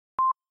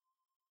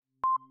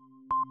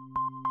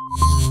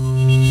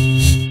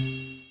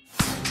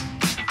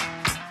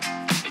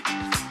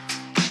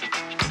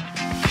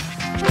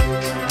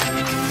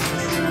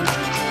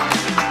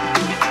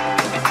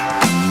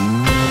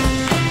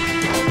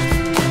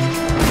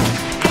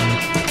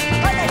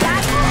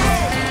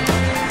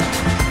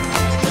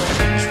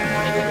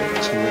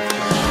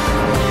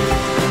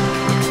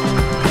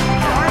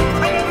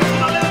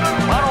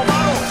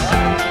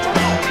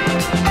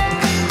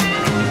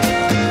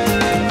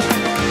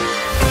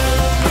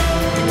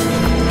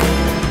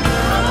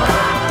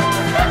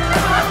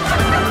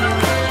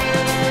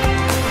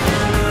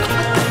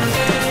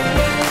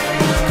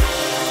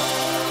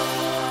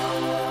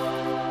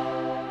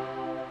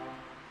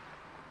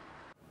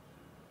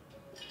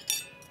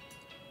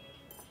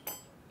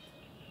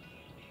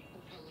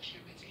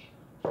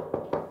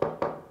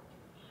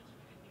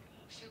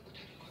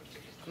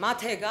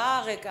მათე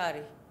გააღე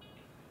კარი.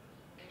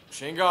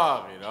 შენ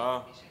გააღე რა.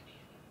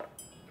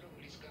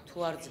 თუ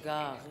არც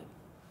გააღე.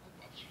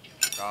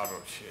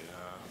 კაროჩე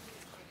რა.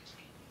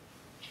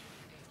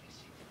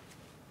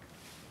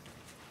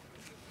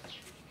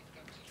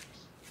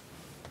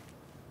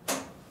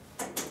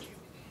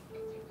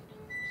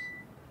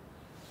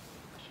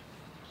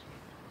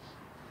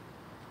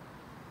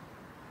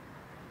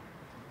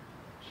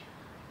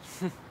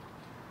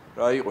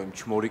 რა იყო იმ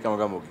ჩმორიკამ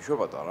გამოგიშვა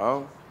პატარა?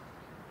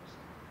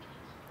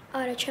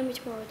 არა, ჩემით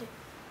მოვედი.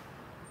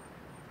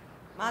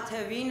 მათე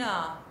ვინა?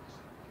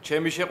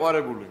 ჩემი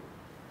შეყვარებული.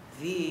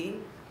 ვინ?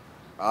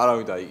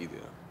 არავინ დაიგიდე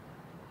რა.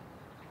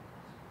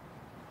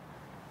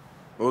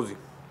 მოდი.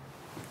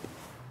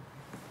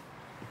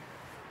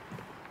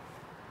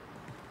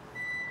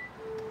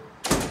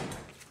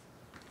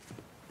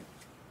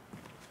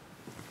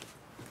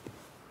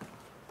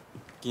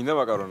 გინდა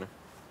მაკარონი?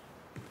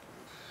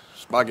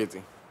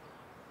 სპაგეტი.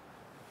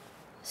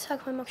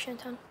 საქმე მაქვს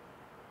შენთან.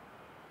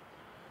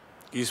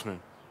 გისმენ.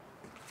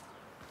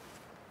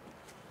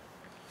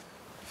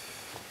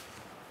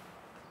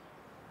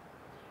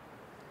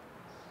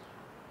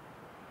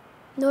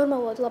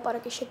 ნორმალურად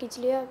ლაპარაკი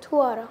შეგიძლია თუ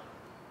არა?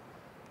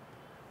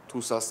 თუ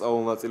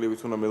სასწავლო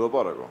ნაწილებით უნდა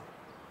მელაპარაკო,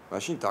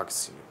 მაშინ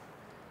ტაქსი.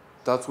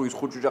 დაცვის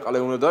ხუჭუჭაყალე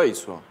უნდა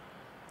დაიცვა.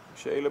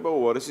 შეიძლება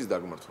უარესის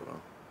დაგმართო რა.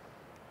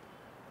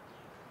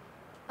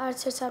 არც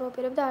ერთს არ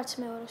ვაპირებ და არც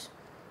მეორეს.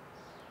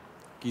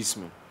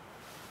 გისმენ.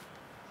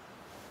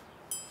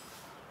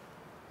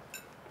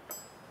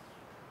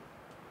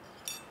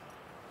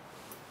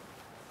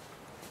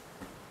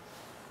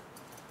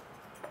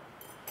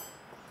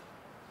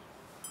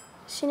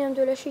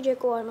 სინამდვილეში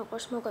ჯეკო არ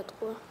მოყვარს,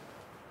 მოგატყუა.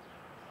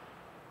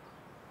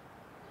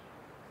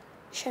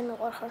 შენ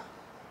მოყვარხარ.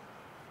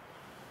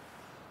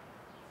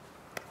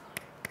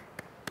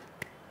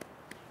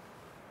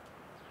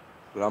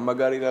 რა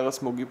მაგარი რაღაც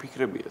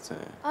მოგიფიქრებიათ,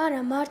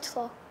 არა,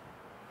 მართლა.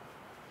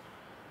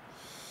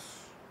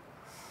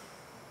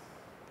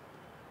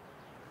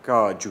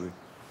 გააჯვი.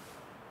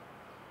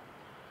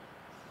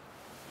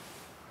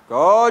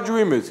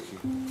 გააჯვი მეთქი.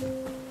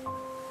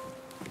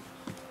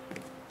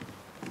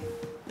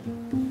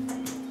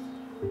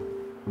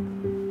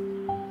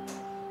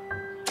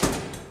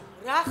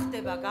 რა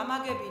ხდება,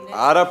 გამაგებინე?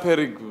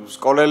 არაფერი,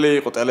 სკოლელი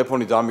იყო,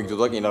 ტელეფონი დამიგდო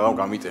და კი რაღაც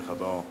გამიტეხა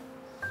და.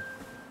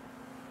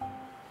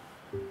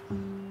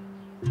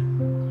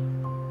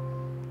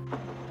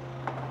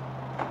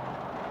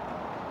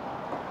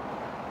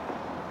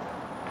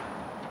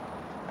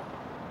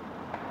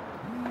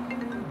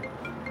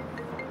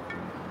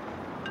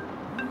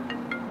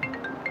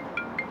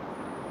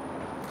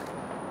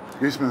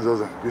 გისმენ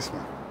ზაზა,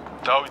 გისმენ.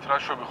 დავით რა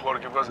შვები ხო არ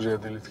გებგაზრია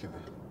დილით კიდე.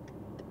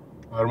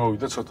 არ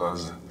მოვიდა ცოტა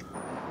აზზე.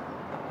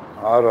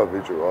 არა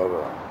ბიჭო,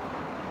 არა.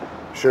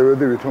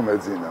 შევედი ვითომ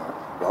ეძინა.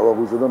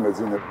 გავაღვიძე და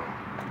მეძინე.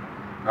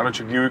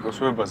 არაჩი გივიკოს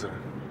ვებაზრე.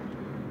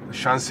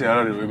 შანსი არ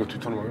არის, ეგო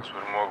თვითონ მაგას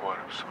ვერ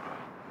მოაგვარებს რა.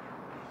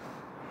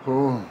 ხო,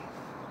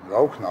 რა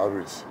ვქნა, არ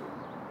ვიცი.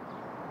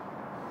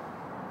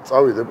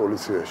 წავიდე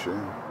პოლიციაში.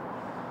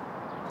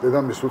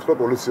 დედამის უთხრა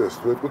პოლიციას,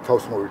 თუ ეთქვი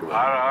თავს მოვიკლო.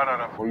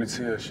 არა,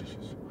 პოლიციაში.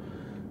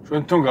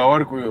 ჩვენ თვითონ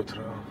გავარკვიოთ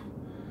რა.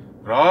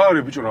 რა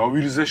არის ბიჭო, რა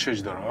ვირზე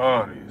შეჯდა რა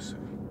არის ესე?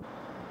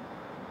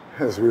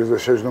 ეს ვირზე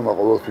შეჯდომა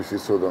ყოველთვის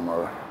იცოდა,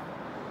 მაგრამ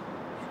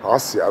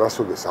 100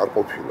 არასოდეს არ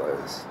ყოფილა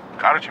ეს.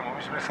 კაროჩე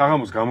მომისმე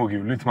საღამოს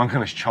გამოგივლით,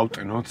 მანქანაში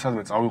ჩავტენოთ,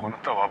 სადმე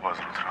წავიყვანოთ და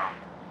ვაბაზროთ რა.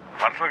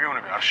 მართლა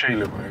გეუბნები, არ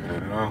შეიძლება ეგრე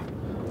რა.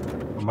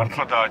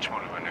 მართლა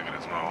დააჭმორებენ ეგრე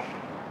ძმაო.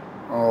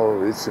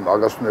 ვიცი,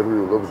 მაგას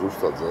ნერვიულობ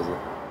ზუსტად ზაზა.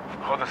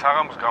 ხო და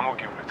საღამოს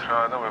გამოგივლით რა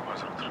და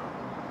ვებაზროთ რა.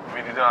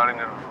 მიდი და არი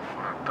ნერვიულობ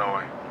რა,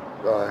 დავაი.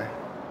 დაი.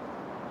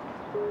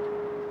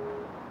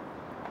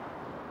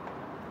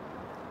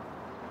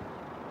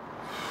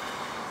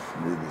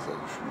 მიდი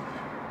ზაშვილი.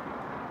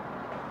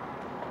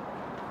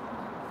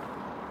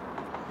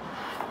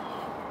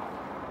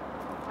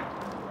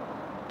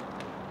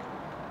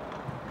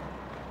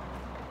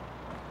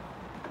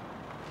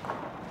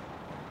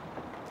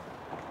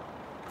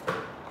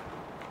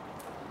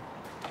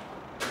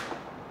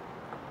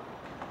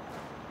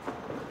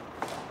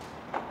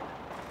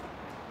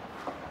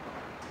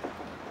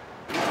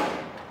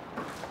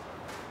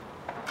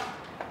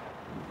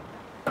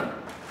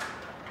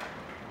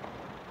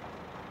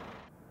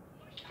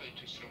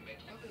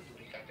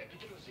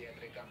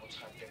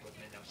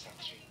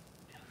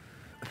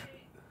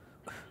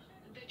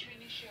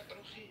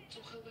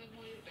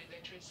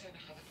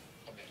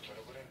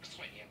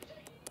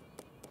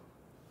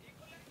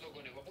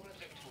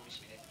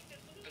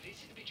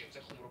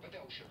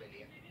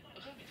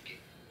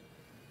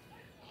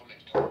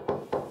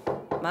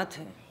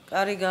 მათე,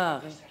 კარი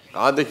გააღე.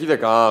 გადექი და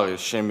გააღე,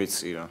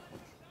 შემიწირა.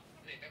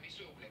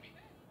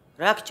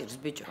 რა გჭირს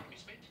ბიჭო?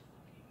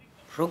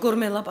 როგორ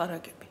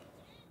მელაპარაკები?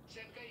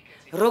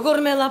 როგორ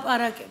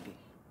მელაპარაკები?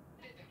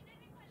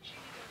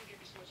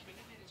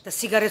 და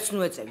სიგარეტს ნუ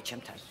ეწევი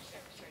ჩემთან.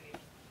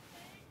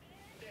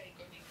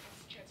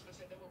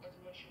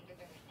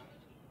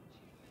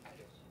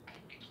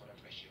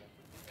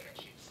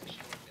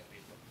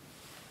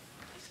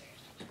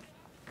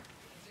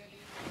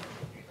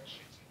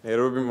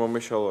 ნერვები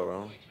მომეშალა რა.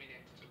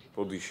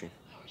 ბოდიში.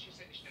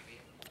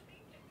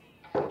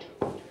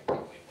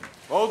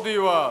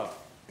 მოდივარ.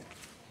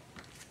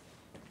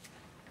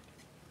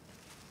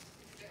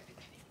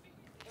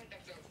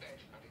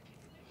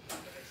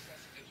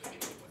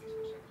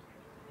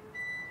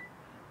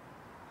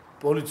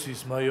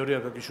 პოლიციის მაიორი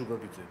აკაკი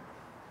შუგაგიძე.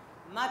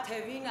 მათე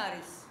ვინ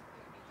არის?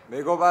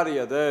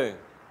 მეგობარია დე.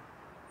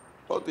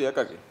 მოდი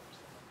აკაკი.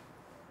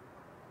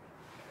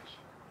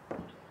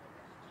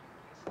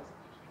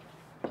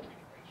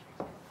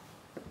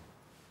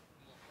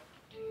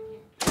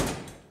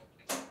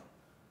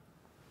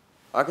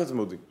 აკეთ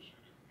მოდი.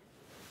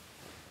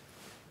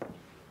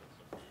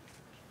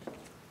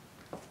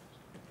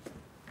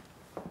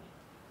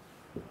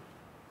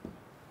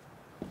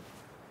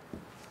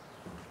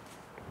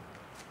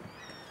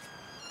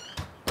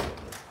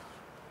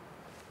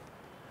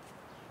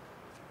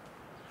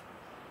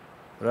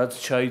 რაც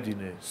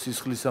ჩაიდინე,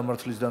 სისხლის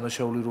სამართლის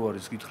დანაშაული რო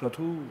არის, გითხრა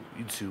თუ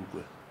იცი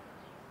უკვე?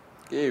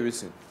 კი,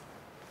 ვიცი.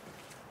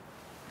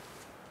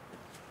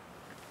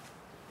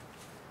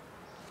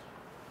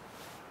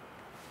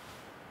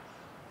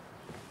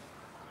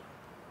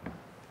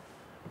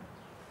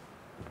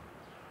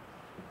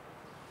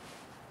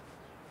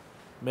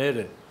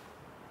 მერე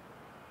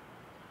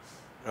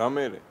რა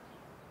მერე?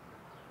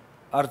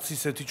 არც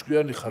ისეთი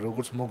ჭკვიანი ხარ,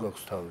 როგორც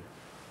მოგაქვს თავი.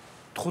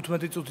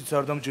 15 წუთიც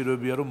არ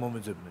დამჭიროებია რომ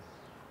მომეძებნე.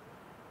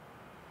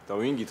 და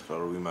ვინ გითხრა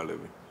რომ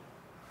ვიმალები?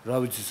 რა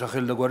ვიცი,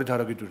 სახელი და გვარით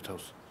არ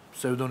აგიტვირთავს.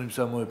 ფსევდონიმს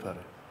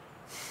ამოეფარე.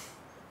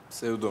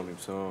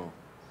 ფსევდონიმსო?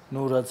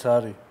 ნუ რაც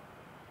არის.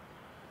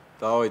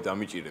 დავაი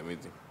დამიჭირე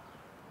მიდი.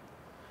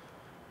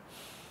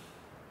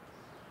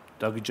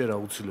 დაგიჭერა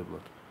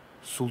აუცილებლად.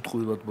 სულ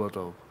ტყუილად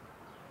ბლატაობ.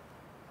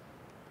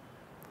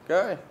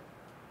 კაი.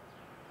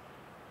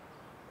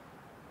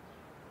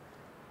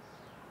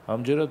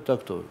 ამჯერად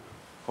დაგტოვებ.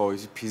 ხო,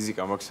 ისი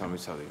ფიზიკა მაქვს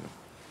 3 საათი.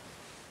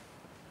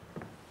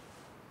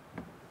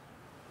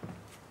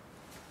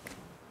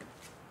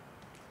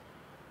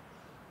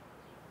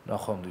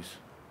 ნახვამდის.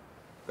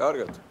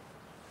 კარგად.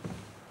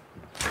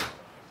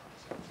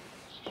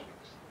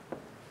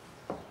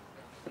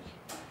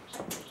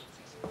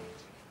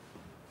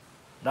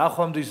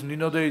 ნახვამდის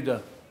ნინო დეიდა.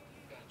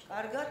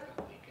 კარგად.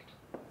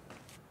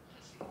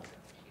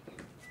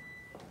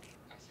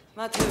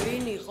 მათე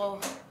ვინ იყო?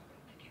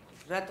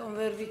 რატომ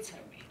ვერ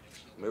ვიცემი?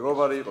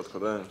 მეგობარი იყო თქო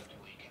და?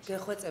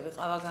 გეხვეწები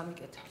ყავა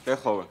გამიკეთა.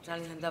 ეხოვე.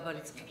 ძალიან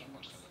დაბალი წნევა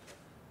მაქვს.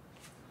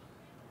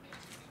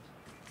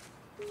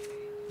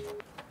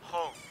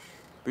 ხო.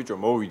 ბიჭო,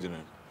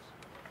 მოვიდნენ.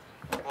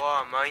 ვა,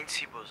 მაინც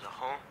იბოზა,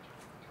 ხო?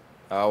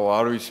 აუ,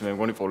 არ ვიცი, მე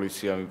მგონი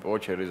პოლიცია მიპოვა,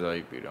 ჩერი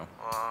ზაიპირა.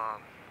 ვა,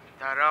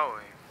 და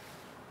რავე?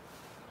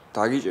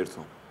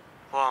 დაგიჭერთო.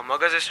 ვა,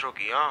 მაგაზეს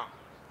როგია?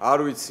 არ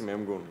ვიცი, მე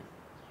მგონი.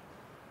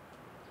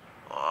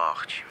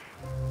 ახჩი.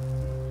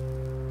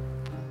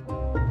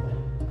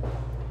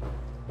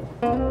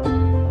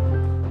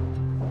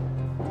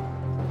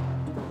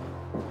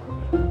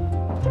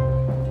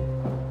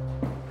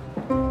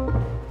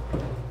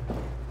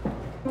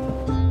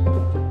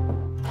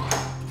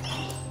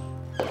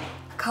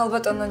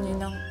 ქალბატონო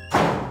ნინო.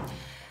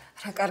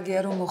 რა კარგია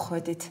რომ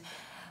მოხვედით.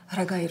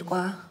 რა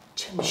გაირყვა?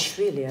 ჩემი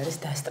შვილი არის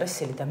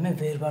დასტრესილი და მე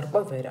ვერ ვარყვა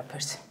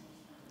ვერაფერს.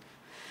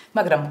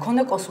 მაგრამ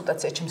მქონდა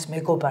კონსულტაცია ჩემს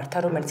მეგობართან,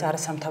 რომელიც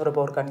არასამთავრობო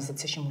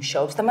ორგანიზაციაში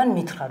მუშაობს და მან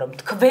მითხრა, რომ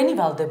თქვენი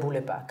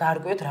ვალდებულებაა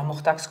გაარკვიოთ რა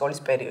მოხდა აქ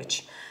სკოლის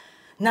პერიოდში.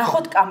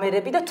 ნახოთ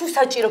კამერები და თუ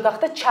საჭირო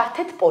გახდა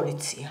ჩართეთ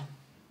პოლიცია.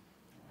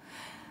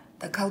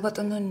 და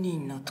ქალბატონო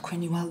ნინო,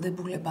 თქვენი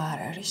ვალდებულება არ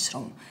არის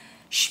რომ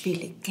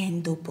შვილი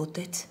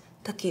გენდობოდეთ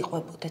და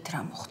გიყვებოდეთ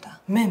რა მოხდა.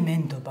 მე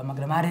მენდობა,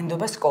 მაგრამ არ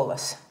ენდობა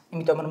სკოლას.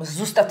 იმიტომ რომ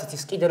ზუსტად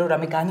იცის კიდე რომ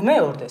რამე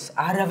განმეორდეს,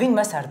 არავინ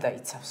მას არ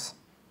დაიცავს.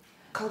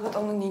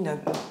 ქალბატონო ნინო,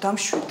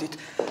 დამშვიდით.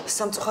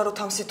 სამწუხაროდ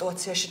ამ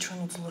სიტუაციაში ჩვენ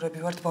უძლურები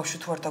ვართ, ბავშვი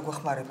თუ არ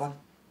დაგვეხმარება.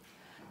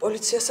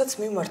 პოლიციასაც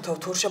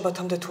მიმართავთ,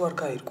 ორშაბათამდე თუ არ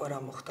გაირკვა რა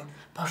მოხდა.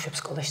 ბავშვებს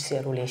სკოლაში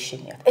სიარული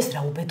ეშინიათ. ეს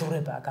რა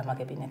უბედურებაა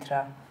გამაგებინეთ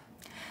რა.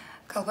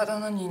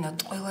 ქალბატონო ნინო,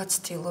 ყველა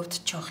ცდილობთ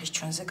ჯოხის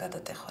ჩვენზე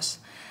გადატეხვას.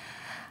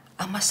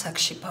 ამ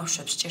ასაკში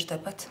ბავშვებს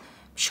სჭირდებათ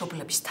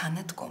მშობლების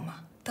თანადგომა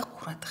და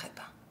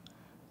ყურადღება.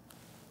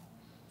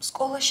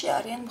 სკოლაში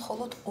არიან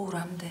მხოლოდ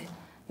 2-მდე,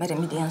 მერე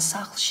მიდიან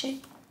სახლში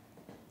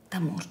და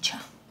მორჩა.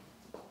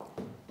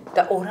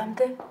 და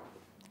 2-მდე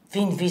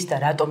ვინ ვის და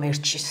რატომ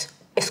ერჩის?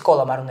 ეს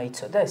სკოლამ არ უნდა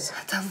იცოდეს?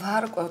 და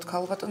ვარკვევთ,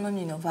 ქალბატონო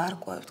ნინო,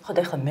 ვარკვევთ. ხო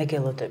და ეხლა მე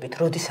გელოდებით,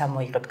 როდის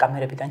ამოიღებთ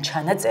კამერებიდან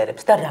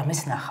ჩანაწერებს და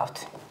რამეს ნახავთ?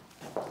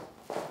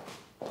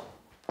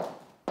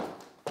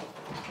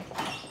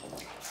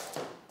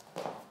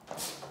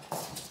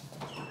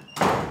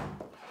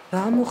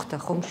 რა მოხდა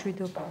ხომ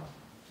მშვიდობა?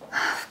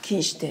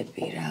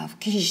 ვგიჟდები რა,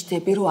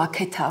 ვგიჟდები, რომ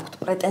აქეთ აქვთ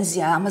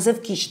პრეტენზია, ამაზე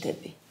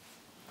ვგიჟდები.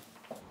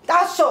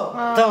 დასო,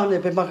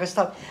 დაანებე მაგას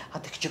თავი.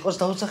 ატექჭიყოს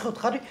დაუძახე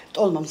უთხარი,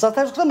 ტოლმა მზად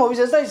არის და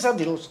მოვიზეს და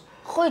ისადილოს.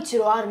 ხო იცი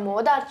რომ არ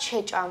მოვა და არ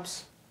შეჭამს.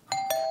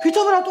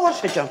 ვითომ რატო არ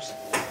შეჭამს?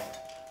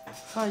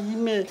 აი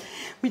მე,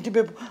 მიდი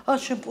ბებო, ან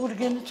შენ პური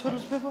გენი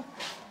ცოლის ბებო.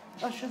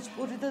 ან შენს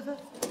პური და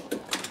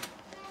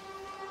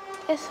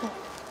ესო.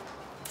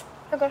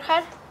 როგორ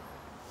ხარ?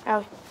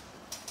 რავი.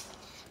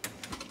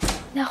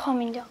 ნახვა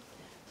მინდა.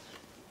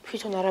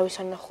 თვითონ არავის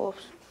არ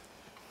ნახულობს.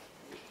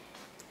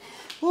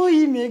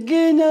 ოიმე,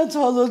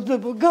 გენაცვალოთ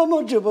ბებო,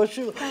 გამარჯობა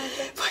შვილო.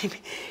 ვაიმე,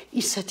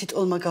 ისეთი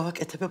ტოლმა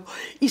გავაკეთებ,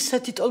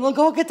 ისეთი ტოლმა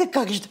გავაკეთე,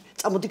 გაგიჟდები.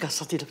 წამოდი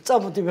გასადირებ,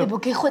 წამოდი ბებო. ბებო,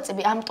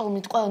 გეხვეწები ამ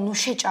ტოლმით ყველა ნუ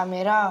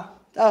შეჭამე რა.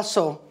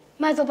 ასო.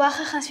 მადლობა,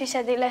 ახახანს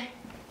ვისადილე.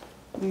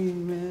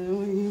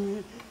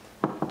 ოიმე.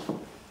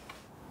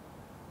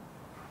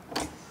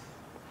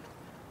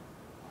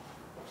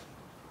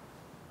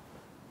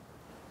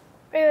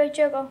 Привет,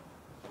 Джего.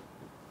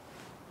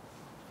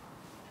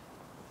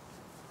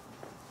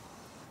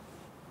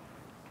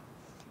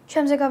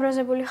 ჩემზე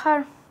გაბრაზებული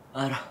ხარ?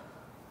 არა.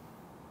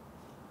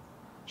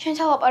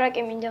 შენთან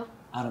ლაპარაკი მინდა.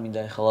 არა მინდა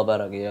ეხლა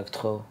ლაპარაკი აქ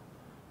თქო.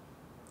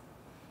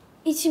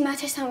 იცი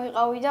მათესთან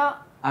ვიყავი და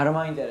არა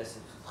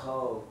მაინტერესებს,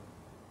 ხო?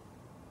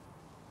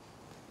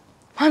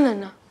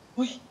 მანანა.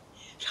 ოი,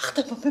 რა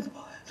ხდება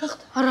ბებო? რა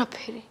ხდება?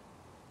 არაფერი.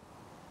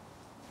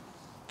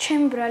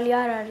 ჩემი ბრალი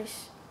არ არის.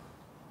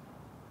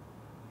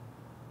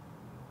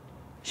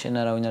 შენ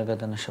არავინ არ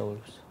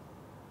გადანაშაულებს.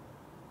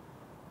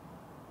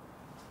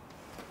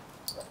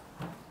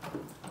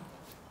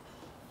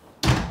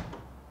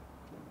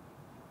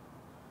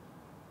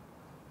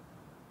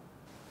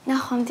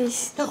 ნახვამდის.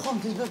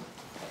 ნახვამდის ბებო.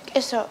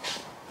 კესო,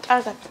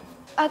 კარგად.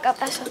 აკა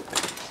პასო.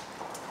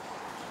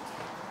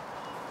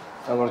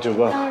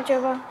 გამარჯობა.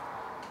 გამარჯობა.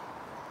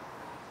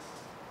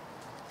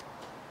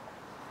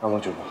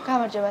 გამარჯობა.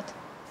 გამარჯობათ.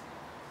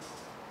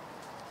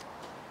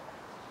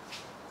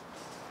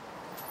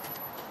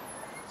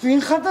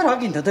 ვინ ხარ და რა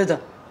გინდა დედა?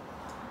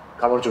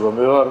 გამარჯობა,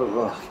 მე ვარ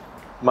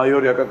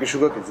მაიორი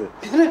აკაკიშუგაკიძე.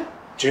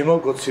 ჯემალ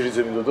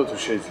გოცირიძე მინდოდა თუ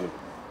შეიძლება.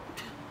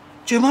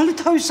 ჯემალი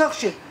თავის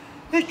სახლში.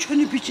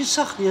 ჩვენი ბიჭის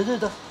სახლია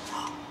დედა.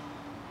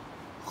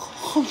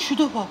 ხო,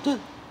 მშვიდობა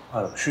დედა.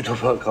 არა,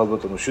 მშვიდობა,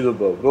 ხალბატონო,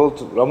 მშვიდობა. უბრალოდ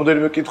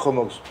რამოდენიმე კითხვა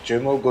მაქვს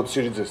ჯემალ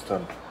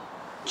გოცირიძესთან.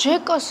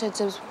 ჯეკოს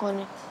ეძებს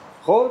მგონი.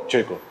 ხო,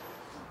 ჯეკო.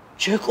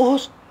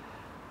 ჯეკოს?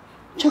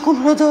 ჯეკომ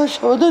რა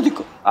დააშავა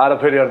დედიკო?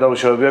 არაფერი არ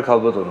დაუშავებია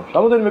ხალბატონო.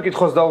 რამოდენიმე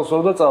კითხვას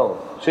დავუსვავ და წავალ.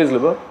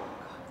 შეიძლება?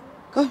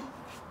 კაი,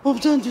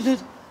 მომწონდი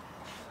დედა.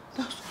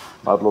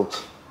 მადლობთ.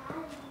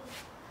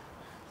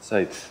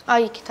 საით?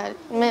 აი იქით არის.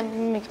 მე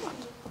მიგყვათ.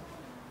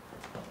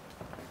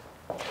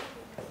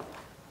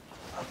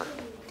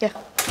 დიახ.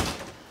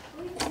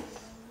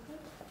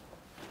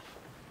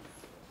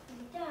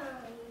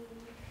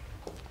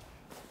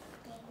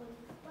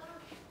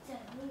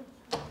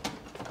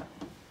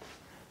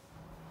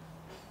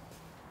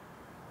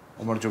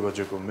 გამარჯობა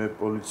ჯეკო, მე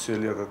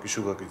პოლიციელი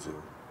აკაკიშუგაკიძე.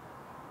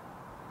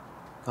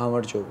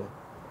 გამარჯობა.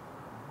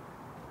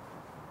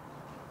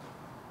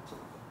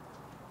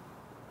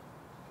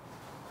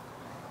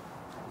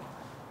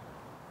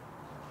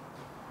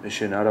 მე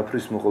შენ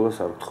არაფრის მოყოლას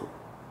არ გთხოვ.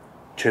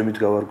 ჩემით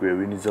გავარკვიე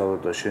ვინ იძალა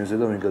და შენზე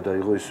და ვინ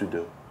გადაიღო ის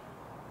ვიდეო.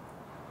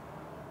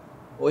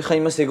 ოი ხა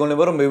იმას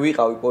ეგონება რომ მე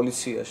ვიყავი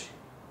პოლიციაში.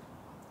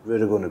 ვერ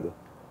ეგონება.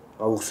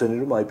 აღხსენი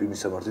რომ IP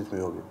მისამართით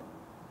მივაგებ.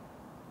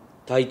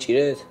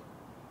 დაიჭირეთ?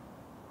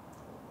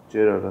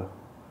 ჯერ არა.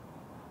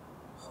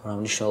 ხო რა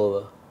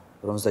მნიშვნელობა?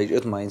 რომს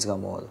დაიჭირეთ მაინც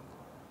გამოვადა.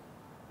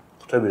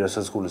 ხვდები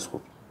რასაც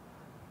გულისხმობ.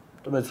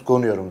 და მეც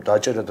გონია რომ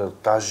დაჭერა და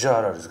დაჟა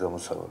არ არის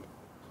გამოსავალი.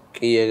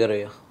 კი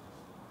ეგრეა.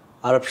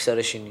 არაფრის არ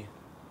ეშინია.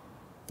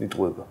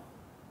 იტყუება.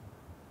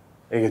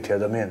 ეგეთი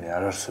ადამიანი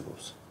არ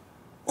არსებობს.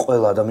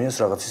 ყველა ადამიანს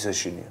რაღაცის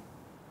ეშინია.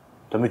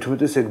 და მით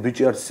უმეტეს ეგ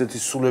ბიჭი არც ისეთი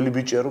სულელი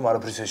ბიჭია რომ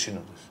არაფრის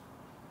ეშინოდეს.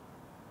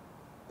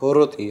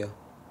 ბოროტია.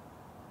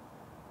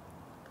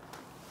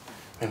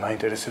 მე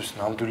მაინტერესებს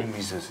ნამდვილი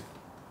მიზეზი.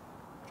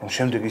 რომ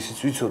შემდეგ ისიც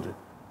ვიცოდე,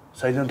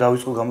 საიდან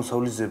დავიწყო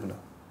გამოსავლის ზებნა.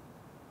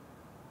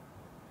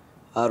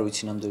 არ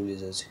ვიცი ნამდვილი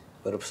მიზეზი,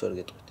 ვერაფერს ვერ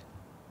გეტყვით.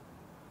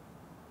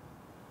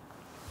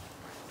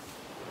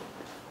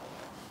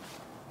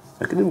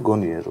 მე კიდევ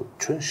მგონია რომ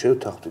ჩვენ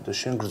შევთანხმდით და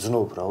შენ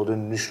გრძნობ რაოდენ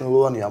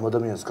მნიშვნელოვანი ამ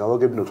ადამიანს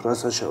გავაგებინოთ რა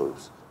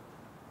საშავებს.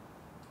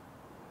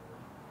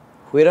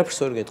 ვერაფერს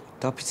ვერ გეტყვით,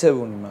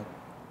 დაფიცებული მაგ.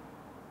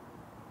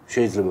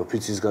 შეიძლება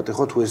ფიცის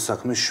გატეხვა თუ ეს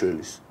საქმე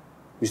შველის.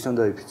 ვისთან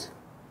დაიფიცე?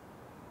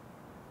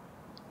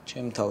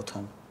 ჩემ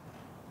თავთან.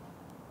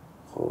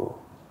 ხო,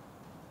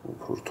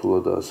 უფრო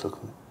რთულადაა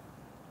საქმე.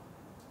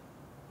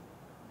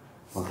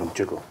 მაგრამ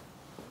ჯეკო,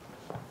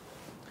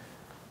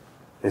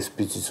 ეს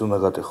ფიციც უნდა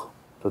გატეხო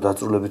და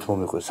დაწვრილებით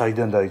მომიყვე,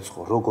 საიდან დაიწყო,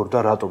 როგორ და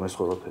რატომ ეს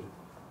ყველაფერი.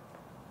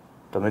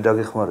 და მე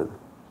დაგეხმარები.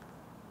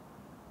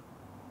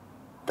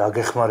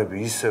 დაგეხმარები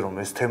ისე, რომ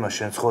ეს თემა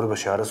შენ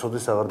ცხოვრებაში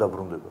არასოდეს აღარ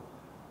დაბრუნდება.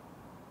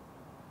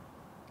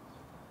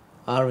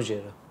 არ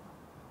ვჯერა.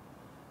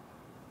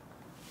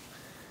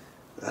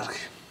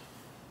 კარგი.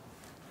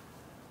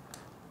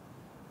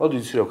 მოდი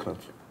იცი რა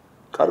ვქნათ.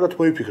 კარგად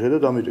მოიფიქრე და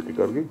დამირეკი,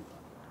 კარგი?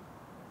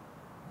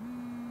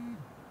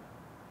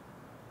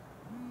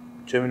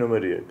 ჩემი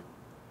ნომერია ეგ.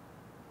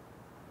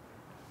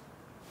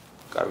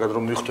 კარგად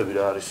რომ მიხვდები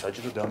რა არის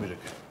საჭირო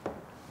დამირეკე.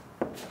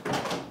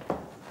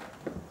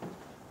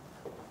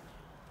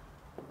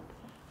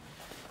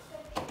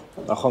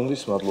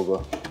 ნახვამდის მადლობა.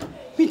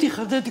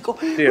 მიდიხარ დედიკო.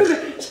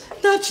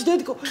 დაჩი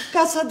დედიკო,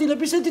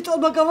 გასადილებ ისეთი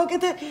ტოლმა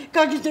გავაკეთე,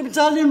 გაგიჟდები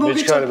ძალიან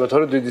მოგიჭირე. მეჩქარება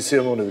თორე დიდი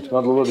სიამოვნებით.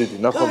 მადლობა დიდი.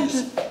 ნახვამდის.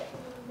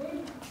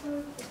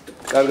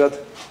 კარგად.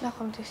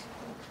 ნახვამდის.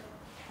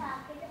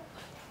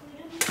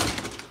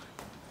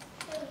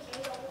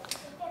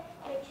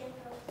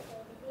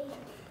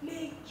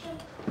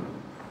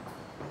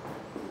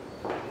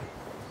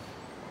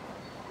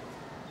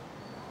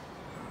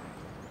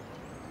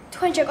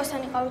 თქვენ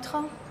ჯეკოსთან იყავით ხო?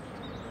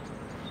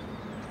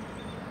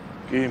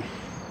 კი,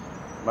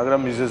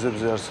 მაგრამ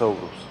მიზეზებზე არ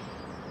საუბრობს.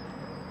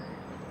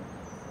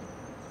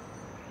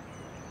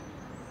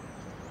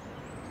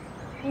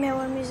 მე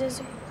ვარ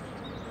მიზეზი.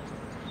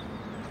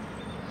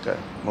 და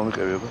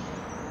მომიყევი აბა?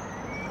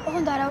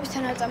 ოღონდ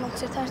არავისთან არ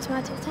წამოგცეთ, არც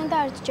მათთან და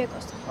არც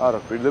ჯეკოსთან. არა,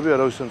 პირდები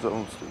არავისთან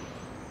წამოვწდები.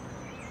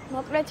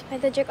 მოკლედ, მე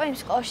და ჯეკო იმ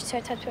სკოლაშიც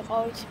ერთად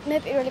ვიყავით. მე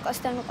პირველი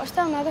კლასიდან მიყვარს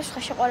და მაგას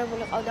სხვა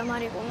შეყვარებული ყავდა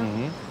მარიკუნა.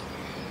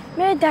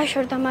 მე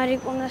დაშორდა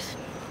მარიკუნას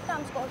და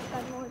ამ სკოლაში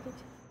გადმოვედით.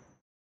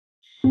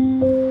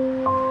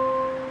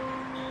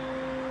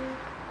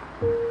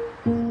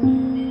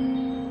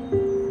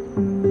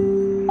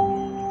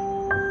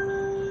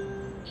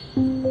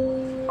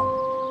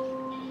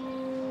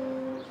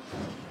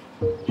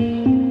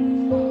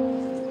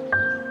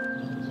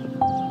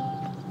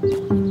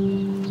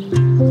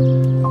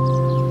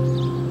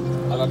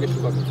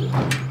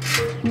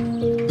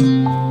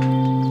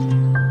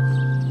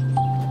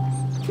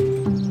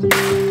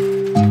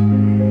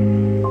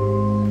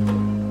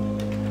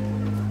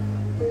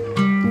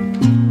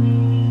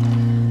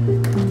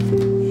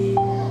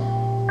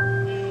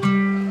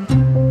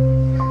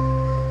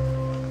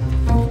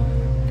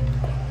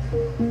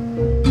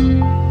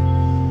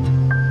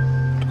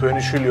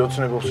 შვილი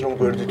ოცნებობს რომ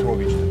გვერდით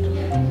მოგიჯდეთ.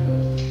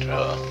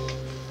 რა?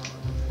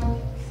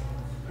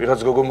 ვიღაც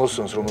გოგო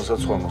მოსწონს, რომელსაც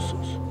სხვა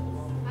მოსწონს.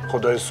 ხო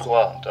და ეს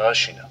სხვა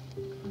დააშინა.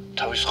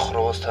 თავის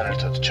ხროვასთან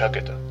ერთად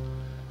ჩაკეტა.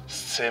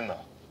 სცემა,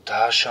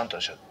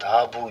 დააშანტაჟა,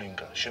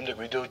 დააბულინგა. შემდეგ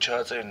ვიდეო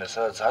ჩააწერინა,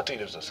 სადაც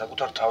ატირებს და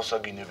საკუთარ თავს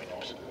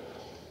აგინებინებს.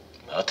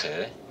 მათე?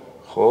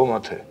 ხო,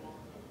 მათე.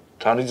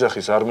 თან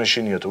იძახის არ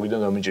მეშინია თუ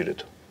ვიდან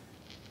დამიჯერეთო.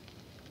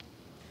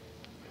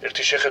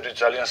 ერთი შეხედვით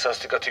ძალიან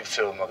სასტიკად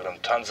იქცევა, მაგრამ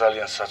თან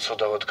ძალიან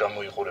საცოდავად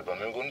გამოიყურება.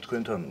 მე მგონი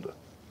თქვენთან უნდა.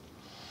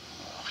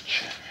 აх,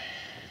 ჩემი.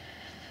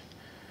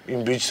 იმ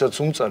ბიჭსაც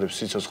უმწარებს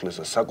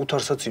სიცოცხლესა,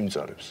 საკუთარსაც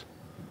იმწარებს.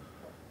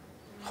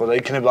 ხო და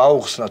იქნება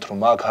აუხსნათ, რომ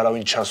აქ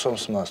არავინ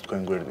ჩასვამს მას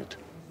თქვენ გვერდით.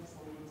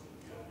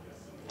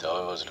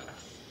 დავევაზრებ.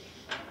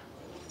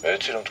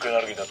 მეცი რომ თქვენ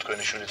არ გინდა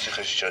თქვენი შვილი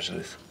ციხეში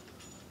ჩაჯდეს.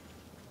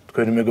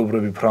 თქვენი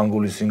მეგობრები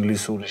ფრანგულის,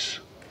 ინგლისურის,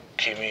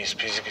 ქიმიის,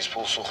 ფიზიკის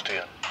ფულს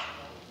უხდიან.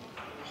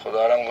 ხო და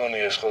არ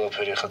ამგონია ეს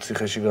ყველაფერი ახლა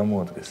ციხეში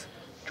გამოადგეს.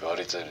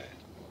 ჯვარი წერი.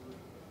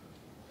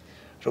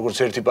 როგორც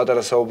ერთი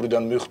პატარა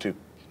საუბრიდან მივხვდი,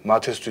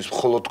 მათესთვის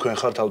მხოლოდ თქვენ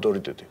ხართ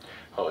ავტორიტეტი.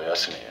 ხო,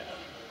 ясნია.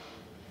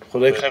 ხო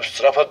და იქნებ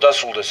სწრაფად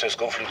დასრულდეს ეს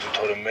კონფლიქტი,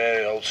 თორემ მე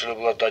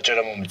აუცილებლად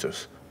დაჭერა მომიწევს.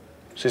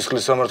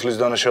 სისხლის სამართლის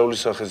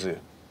დანაშაულის სახეზეა.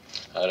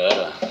 არა,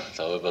 არა,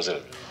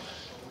 დავებაზრებ.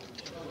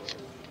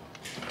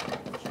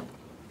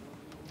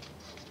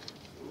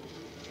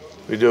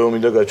 ვიდეო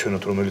მინდა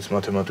გაჩვენოთ, რომელიც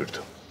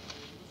მათემატიკა.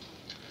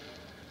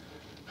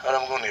 არ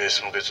ამგონია ეს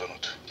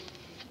მოგეწონოთ.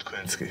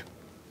 თქვენც კი.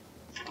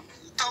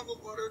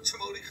 დავუყარო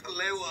ჩმორი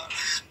ხლევა.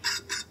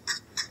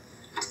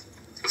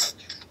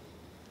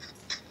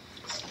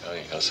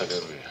 აი,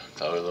 გასაგებია.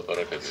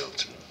 დაველაპარაკები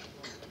აუცილებლად.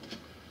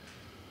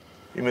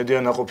 იმედია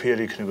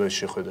ნაყოფიერი იქნება ეს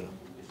შეხვედრა.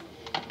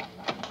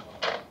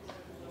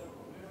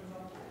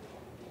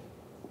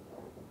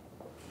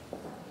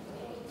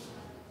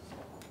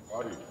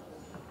 არი.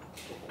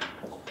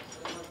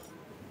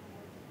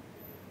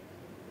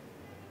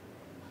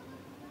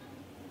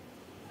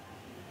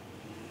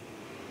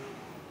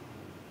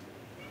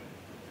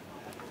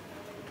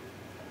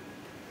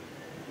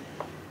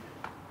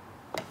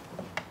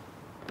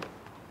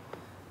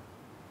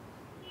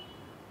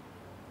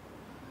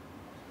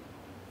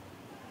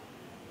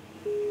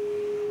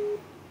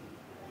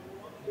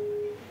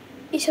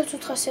 ისევ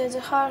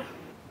ცუთხასიაძე ხარ?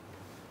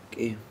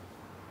 კი.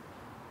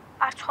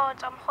 არ ცხოვა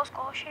წამხო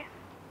სკოლაში?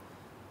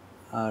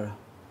 არა.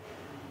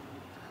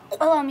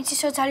 ყველა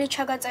მიცისო ძალიან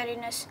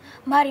ჩაგაწერინეს.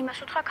 მარიმას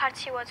უთხრა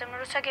ქართს ივაძებნო,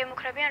 როცა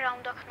გემუქრებიან რა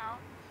უნდა ქნაო.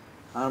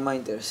 არ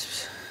მაინტერესებს.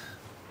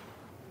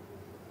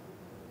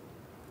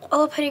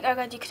 ყველაფერი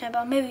კარგად იქნება,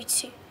 მე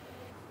ვიცი.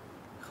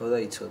 ხო და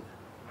იცოდე.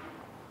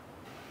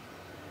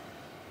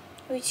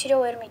 ვიცი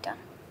რომ ვერ მიტან.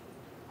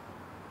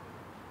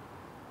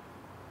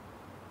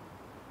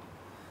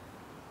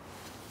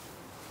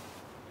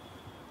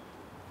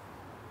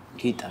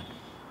 გიტან.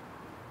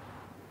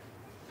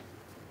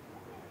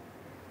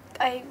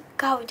 აი,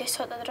 გავიდე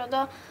ცოტა დრო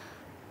და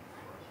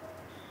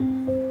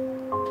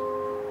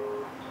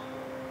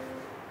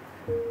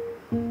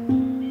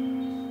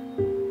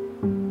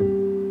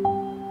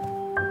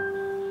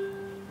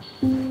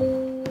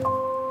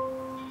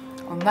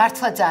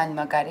მართლა ძალიან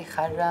მაგარი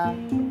ხარ რა.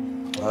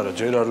 არა,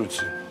 ჯერ არ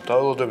ვიცი.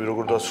 დაველოდები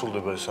როგორ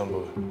დასრულდება ეს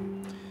ამბავი.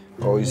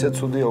 ო, ისე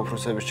ცუდია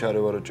უფროსების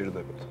ჩარევა რო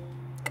ჭირდებათ.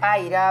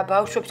 კაი რა,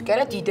 ბავშვებს კი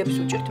არა დიდებს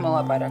უჭირთ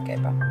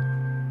მოლაპარაკება.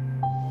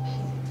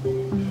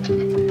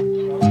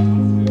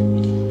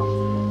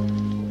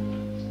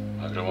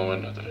 მაგრამ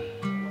მომენატრე.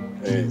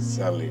 ეი,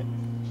 ძალიან.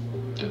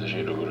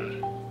 დედაში როგორ არის?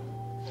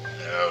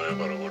 რა,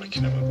 როგორ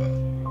იქნება?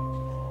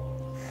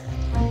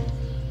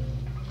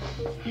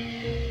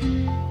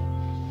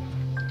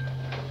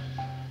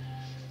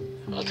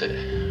 ათე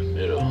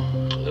მე რო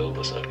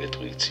ყლეობას არ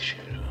გეტყვი იცი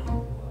შენ რა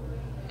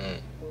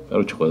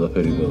კაროჩი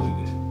ყველაფერი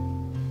გავიგე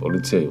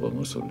პოლიცია იყო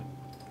მოსული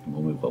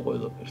მომიყვა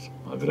ყველაფერს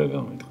მაგრა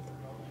გამიტყდა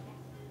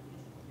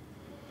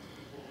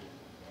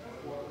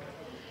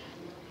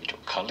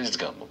ქალის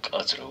გამო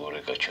კაც როგორ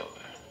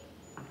ეკაჩავე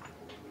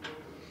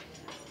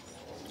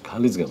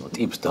ქალის გამო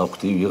ტიპს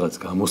დავხვდი ვიღაც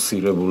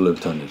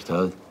გამოსირებულებთან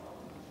ერთად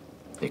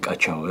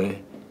ეკაჩავე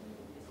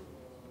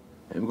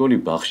მე მგონი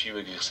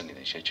ბახშივე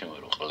გიხსნიდნენ შეჩემა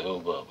რომ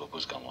ყლეობა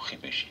გოგოს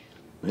გამოხიბეში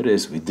მე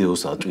ეს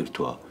ვიდეოს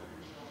ატვირთვა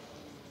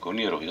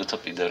გონია რომ ვიღაცა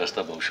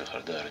პიდარასტა ბავშვი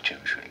ხარ და არა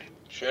ჩემი შვილი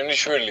შენი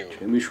შვილი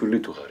ჩემი შვილი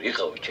თუ ხარ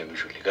იყავი ჩემი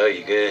შვილი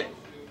გაიგე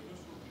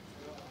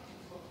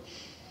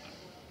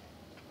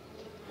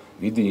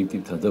ვიდი იმ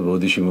ტიპთან და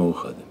ბოდიში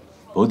მოუხადე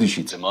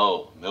ბოდიში ძმაო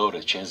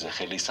მეორე ჩენზე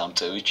ხელი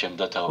სამწევი ჩემ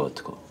და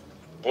თავათქო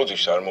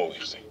ბოდიშს არ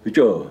მოვიხსნი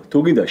ბიჭო თუ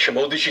გინდა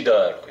შემოდიში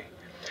დაარქვი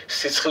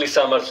სიცხლის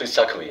სამართლის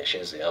საქმეა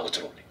შენზე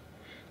აღძრული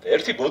და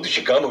ერთი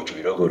ბოდიში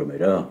გამოჭვი როგორმე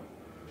რა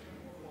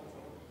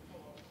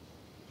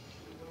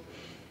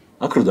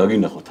აქ რო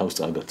დაგინახო თავს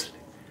წაგაცლი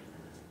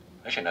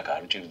მე შენ აქ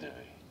არ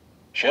მჭირდები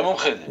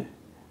შემომხედე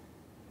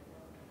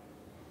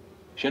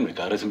შენ მე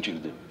გარეთ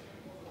მჭირდები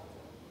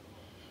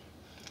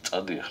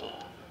წადი ახლა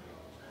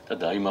და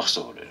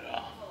დაიმახსოვრე რა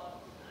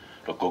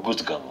რომ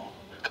გოგოს გამო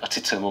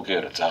კაციც ემო კი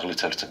არა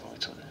ძაღლიც არც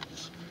ემოიცოდე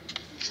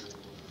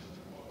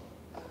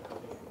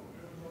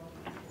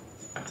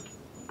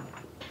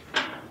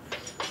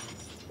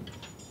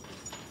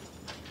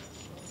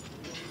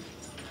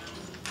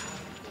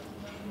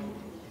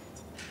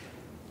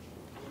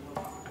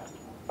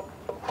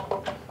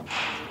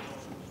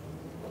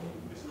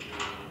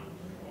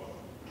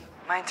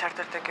მაინც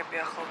არდერდეგები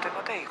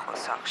ახლოვდება და იყო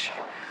სახლში.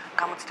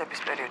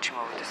 გამოცდების პერიოდში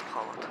მოვიდეს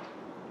მხოლოდ.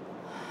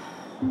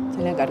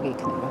 ძალიან კარგი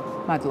იქნება.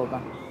 მადლობა.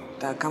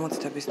 და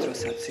გამოცდების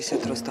დროსაც ისეთ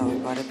დროს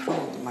დავიბარებ,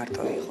 რომ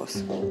მარტო იყოს.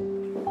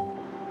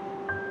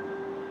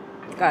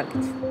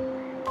 კარგით.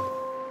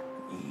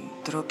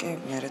 დრო კი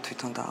მერე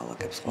თვითონ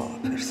დაალაგებს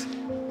ყველაფერს.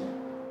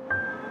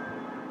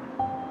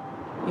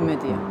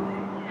 იმედია.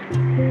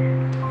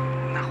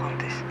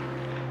 ნახვამდის.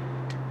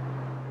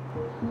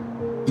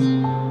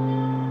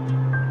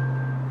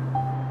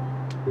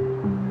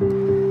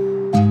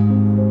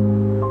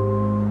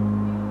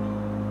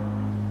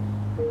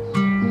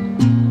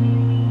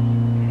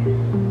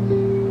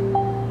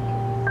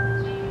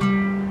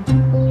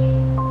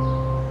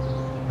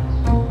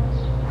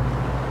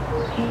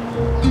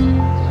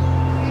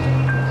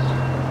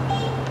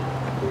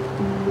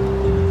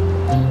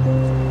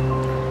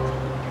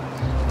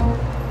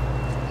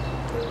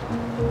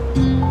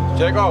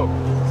 ჯეკო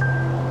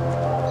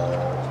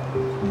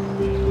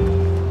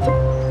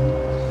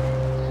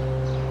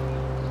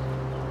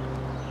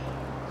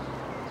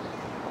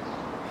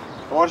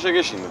არ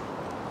შეგეშინდა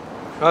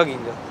რა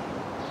გინდა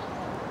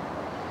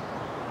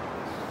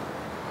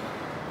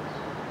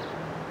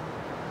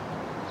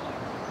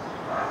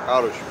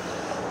აროშ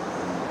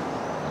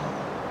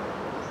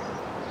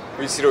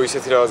ვიცი რომ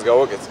ისეთი რაღაც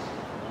გავაკეთე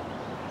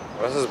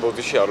რასაც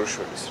ბოდიში არ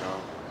უშველის რა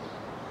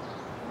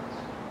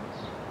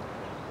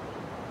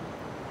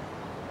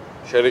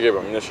შერიგება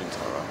მინდა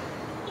შინთან რა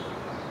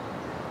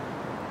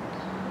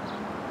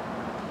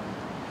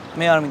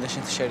მე არ მინდა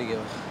შენთან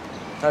შერიგება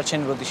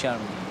დარჩენი ბოდიში არ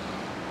მინდა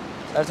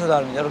საერთოდ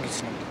არ მინდა რომ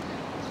გიცნობდი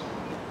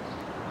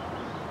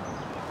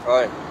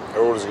აი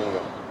როგორც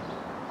გინდა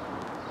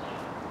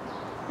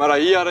მაგრამ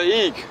იარა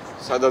იქ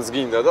სადაც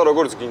გინდა და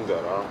როგორც გინდა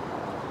რა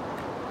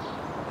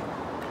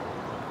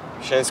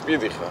შენ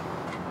სპიდი ხარ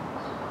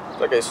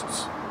და გესუც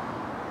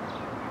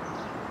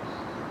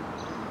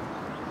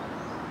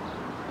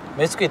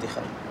მეც კიდი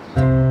ხარ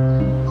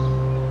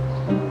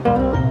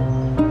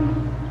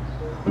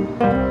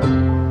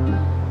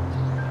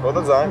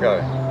ხოდა ძალიან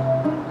კაი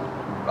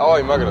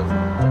დავაი მაგრად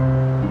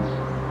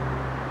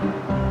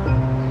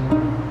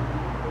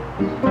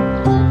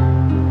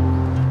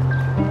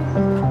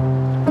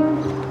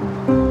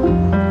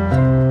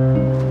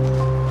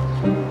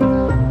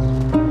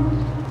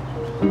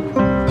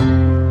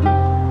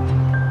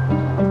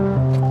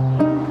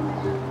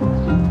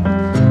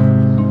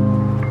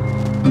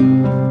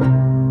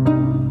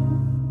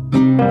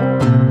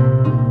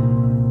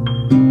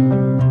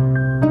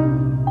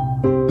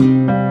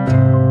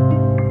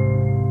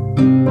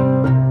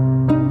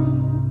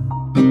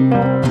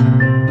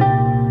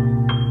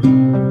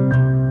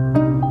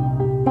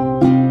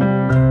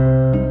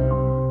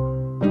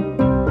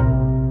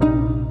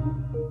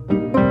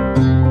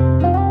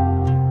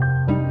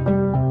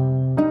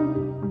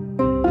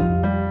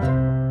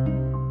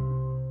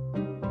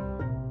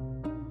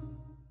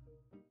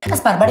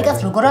ბარბარიკას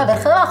როგორა ვერ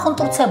ხედავ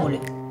ახონტურცებული.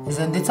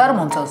 ზენდიც არ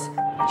მომწონს.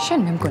 შენ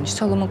მე მგონი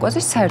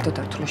სოლომონკვაზე საერთოდ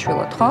არ თვლი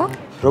შვილად, ხო?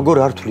 როგორ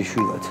არ თვლი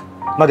შვილად?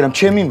 მაგრამ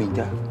ჩემი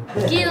მინდა.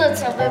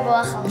 გილოცა ბებო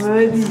ახალს.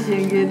 მოდი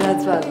შენ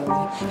გენაცვალო.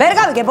 ვერ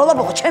გავიგე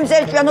ბოლო-ბოლო ჩემს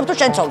ერჩვიანობ თუ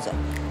შენ ცოლზე.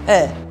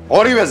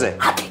 ორივეზე.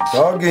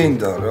 რა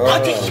გინდა რა?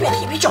 ათი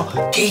ხი ბიჭო,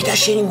 დეიდა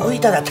შენი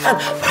მოვიდა და თან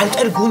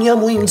ფალტერ გუნია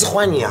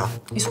მოიმძღვანია.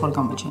 ის ხარ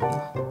გამოჩენილი.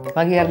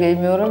 მაგი არ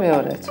გეიმეორო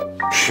მეორეც.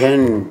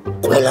 შენ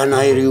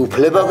ყველანაირი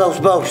უფლება გაქვს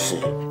ბავშვზე.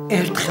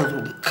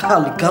 ერთხელ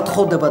ქალი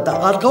გათხოვდება და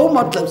არ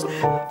გაუმართლებს.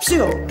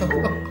 всё.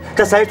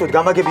 და საერთოდ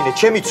გამაგებინე,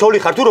 ჩემი ცოლი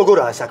ხარ თუ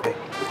როგორაა საქმე?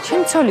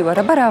 ჩემი ცოლი ვარ,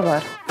 აბა რა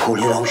ვარ?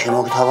 ფული რომ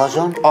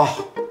შემოგთავაზონ? აჰ,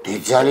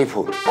 დიდძალი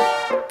ფული.